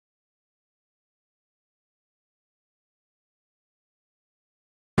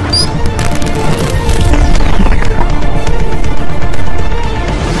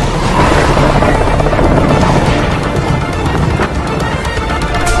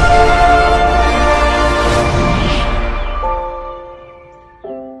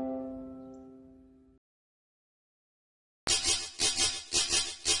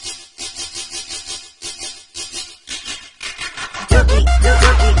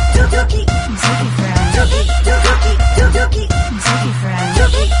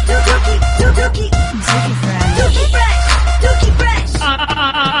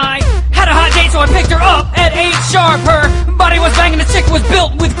I had a hot date, so I picked her up at 8 sharp. Her body was banging, the chick was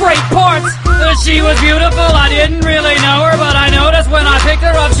built with great parts. She was beautiful, I didn't really know her, but I noticed when I picked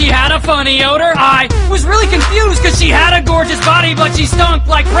her up she had a funny odor. I was really confused cause she had a gorgeous body, but she stunk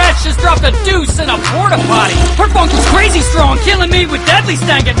like fresh, just dropped a deuce in a porta potty. Her funk was crazy strong, killing me with deadly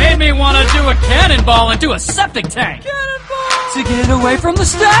stank. It made me wanna do a cannonball into a septic tank. To get away from the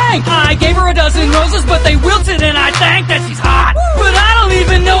stank, I gave her a dozen roses, but they wilted and I thank that she's hot. But I don't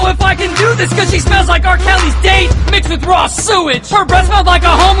even know if I can do this, cause she smells like R. Kelly's date mixed with raw sewage. Her breath smelled like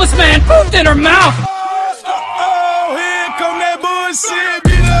a homeless man pooped in her mouth. Oh, here come that bullshit.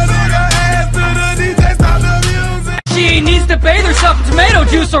 Get a nigga ass to the DJ, stop the music. She needs to bathe herself in tomato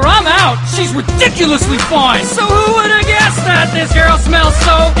juice or I'm out. She's ridiculously fine. So who would have guessed that this girl smells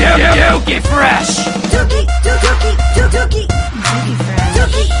so dookie fresh? Dookie fresh. Dookie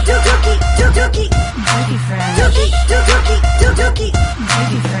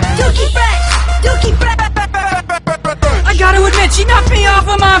fresh. Dookie fresh. I gotta admit, she knocked me off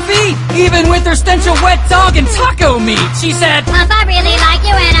of my feet, even with her stench of wet dog and taco meat. She said, I really like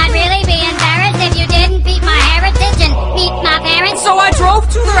you and I'd really be embarrassed if you didn't beat my heritage and beat my parents. So I drove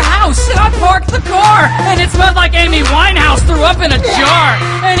to their house and I parked the car, and it smelled like Amy Winehouse threw up in a jar.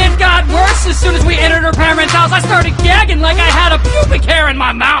 And it got worse as soon as we entered her parents' house. I started gagging like I had a pubic hair in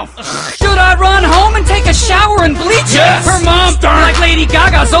my mouth. Should I run home and take a shower and bleach it? Yes. Her mom like Lady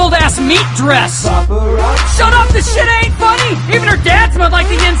Gaga's old ass meat dress. Shut up, this shit ain't funny. Even her dad smelled like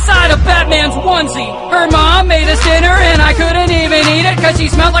the inside of Batman's onesie. Her mom made us dinner and I couldn't even eat it cause she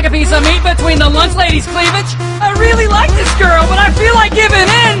smelled like a piece of meat between the lunch lady's cleavage. I really like this girl, but I feel like giving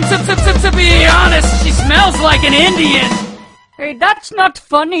in. To be honest, she smells like an Indian. Hey, that's not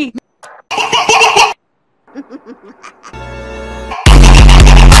funny.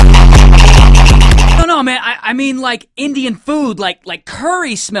 No, man, I mean like Indian food, like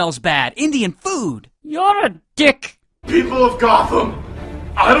curry smells bad. Indian food. You're a dick. People of Gotham,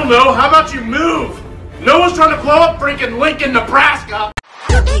 I don't know, how about you move? No one's trying to blow up freaking Lincoln, Nebraska.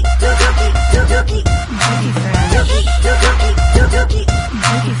 Dookie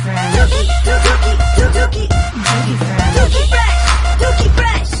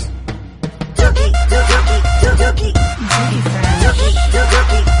fresh.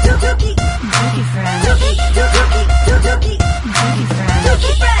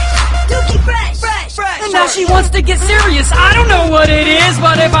 And now she wants to get serious. I don't know what it is,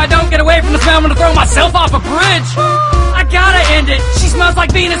 but if I don't get away from the smell, I'm gonna throw myself off a bridge. I gotta end it. She smells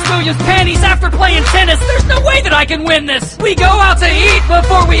like Venus Williams' panties after playing tennis. There's no way that I can win this. We go out to eat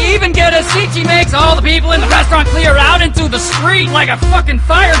before we even get a seat. She makes all the people in the restaurant clear out into the street like a fucking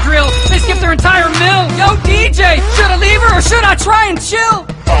fire drill. They skip their entire meal. Yo, DJ, should I leave her or should I try and chill?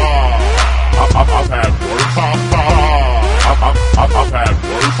 I've had worse. I've had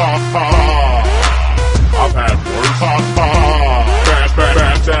worse. I've had worse.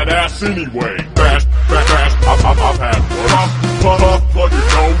 Bash that ass anyway. Bash. I've had worse. Plug your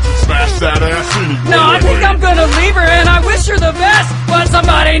nose and smash that ass anyway. No, I think I'm gonna leave her and I wish her the best, but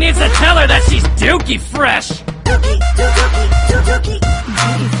somebody needs to tell her that she's dookie fresh.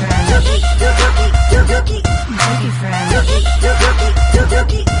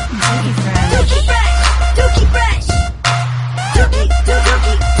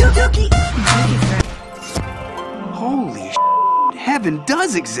 Holy heaven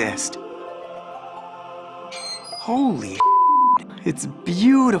does exist. Holy it's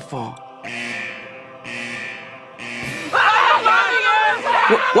beautiful.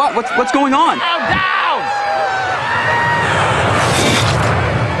 What's going on?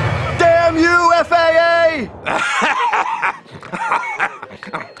 Damn you, FAA!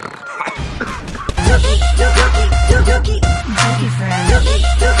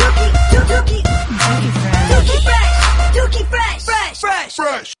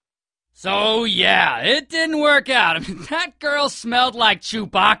 Fresh. So yeah, it didn't work out. I mean, that girl smelled like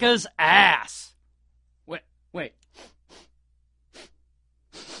Chewbacca's ass. Wait. Wait,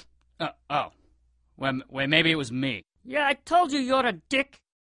 maybe it was me. Yeah, I told you you're a dick.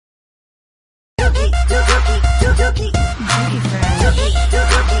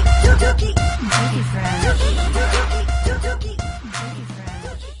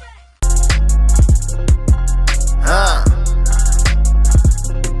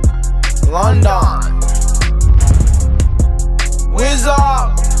 London Wizard.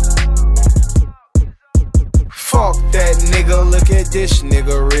 Fuck that nigga, look at this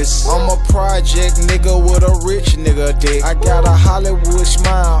nigga wrist. I'm a project nigga with a rich nigga dick. I got a Hollywood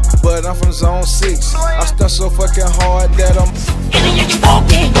smile, but I'm from zone 6. I stunt so fucking hard that I'm. Annie, are you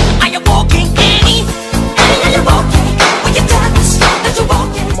walking? Are you walking, Annie? Annie, are you walking? Will you tell us that you're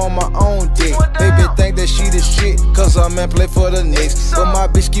walking? I'm on my own dick. Baby think that she the shit, cause her man play for the Knicks. But my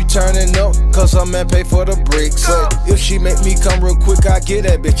bitch keep turning up, cause her man pay for the bricks. But if she make me come real quick, I get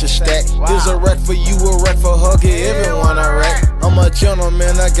that bitch a stack. There's a rack for you, a rack for her, get everyone a rack. I'm a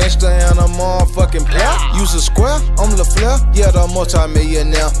gentleman, a gangster, and a motherfucking player. Use a square, I'm the flair, yeah, the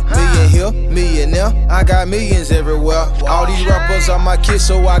multi-millionaire. Million here, millionaire, I got millions everywhere. All these rappers are my kids,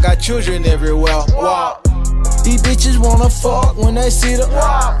 so I got children everywhere. Wow. These bitches wanna fuck when they see the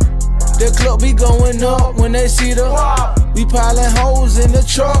The club be going up when they see the We piling hoes in the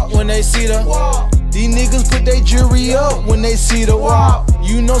truck when they see the These niggas put their jewelry up when they see the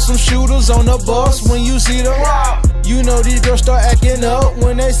You know some shooters on the bus when you see the You know these girls start acting up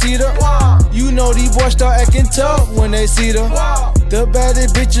when they see the You know these boys start acting tough when they see the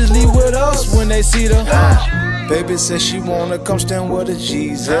baddest bitches leave with us when they see the Baby says she wanna come stand where the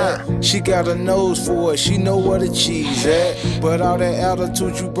G's at. She got a nose for it, she know where the cheese at. But all that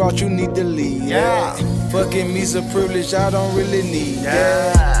attitude you brought, you need to leave that. Fucking me's a privilege, I don't really need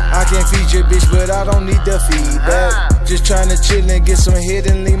that. I can feed your bitch, but I don't need the feedback. Just tryna chill and get some head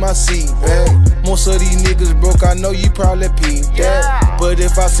and leave my seat back. Most of these niggas broke, I know you probably peeped that. But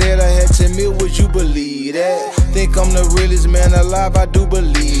if I said I had 10 mil, would you believe that? Think I'm the realest man alive, I do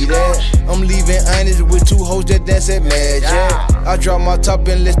believe that. I'm leaving honest with 2 hoes that dance at magic. I drop my top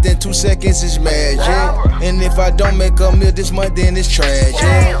in less than 2 seconds, it's magic. And if I don't make a meal this month, then it's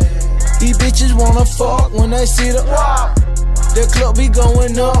tragic. These bitches wanna fuck when they see the club be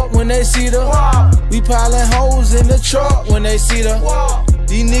going up when they see the We piling hoes in the truck when they see the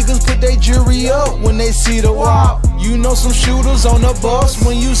These niggas put their jewelry up when they see the You know some shooters on the bus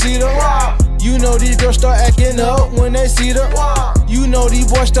when you see the You know these girls start acting up when they see the You know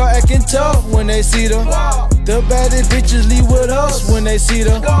these boys start acting tough when they see the baddest bitches leave with us when they see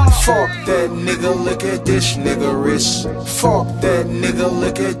the Fuck that nigga, look at this nigga wrist. Fuck that nigga,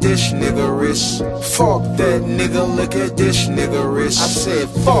 look at this nigga wrist. Fuck that nigga, look at this nigga wrist. I said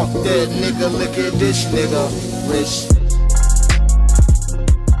fuck that nigga, look at this nigga wrist.